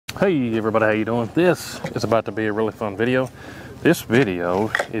Hey everybody, how you doing? This is about to be a really fun video. This video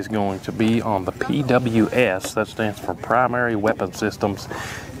is going to be on the PWS, that stands for Primary Weapon Systems,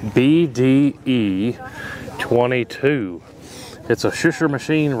 BDE22. It's a Shoosher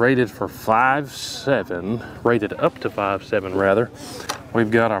machine rated for 5.7, rated up to 5.7 rather.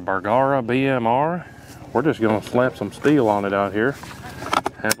 We've got our Bergara BMR. We're just going to slap some steel on it out here,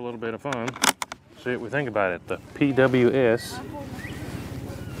 have a little bit of fun, see what we think about it. The PWS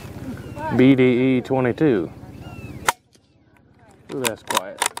BDE22. Ooh, that's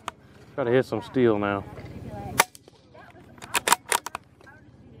quiet. Gotta hit some steel now.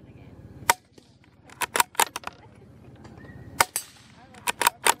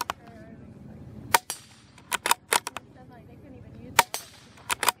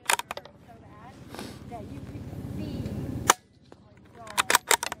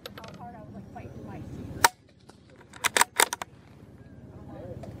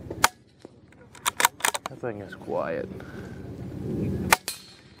 That thing is quiet.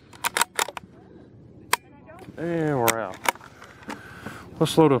 And we're out.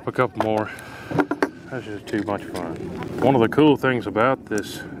 Let's load up a couple more. That's just too much fun. One of the cool things about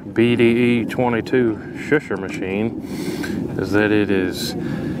this BDE22 Shoosher machine is that it is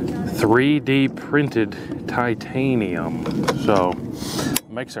 3D printed titanium. So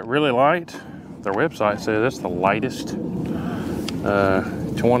it makes it really light. Their website says it's the lightest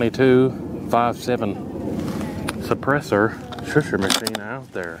 5.7 Suppressor Shoosher machine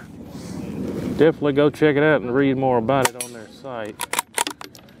out there. Definitely go check it out and read more about it on their site.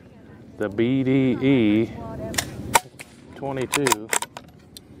 The BDE22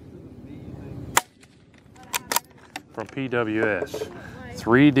 from PWS.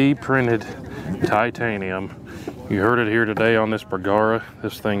 3D printed titanium. You heard it here today on this Bergara.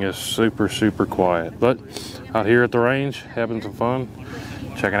 This thing is super, super quiet. But out here at the range, having some fun,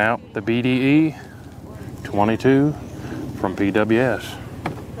 checking out the BDE22 from PWS.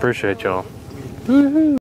 Appreciate y'all. Woohoo!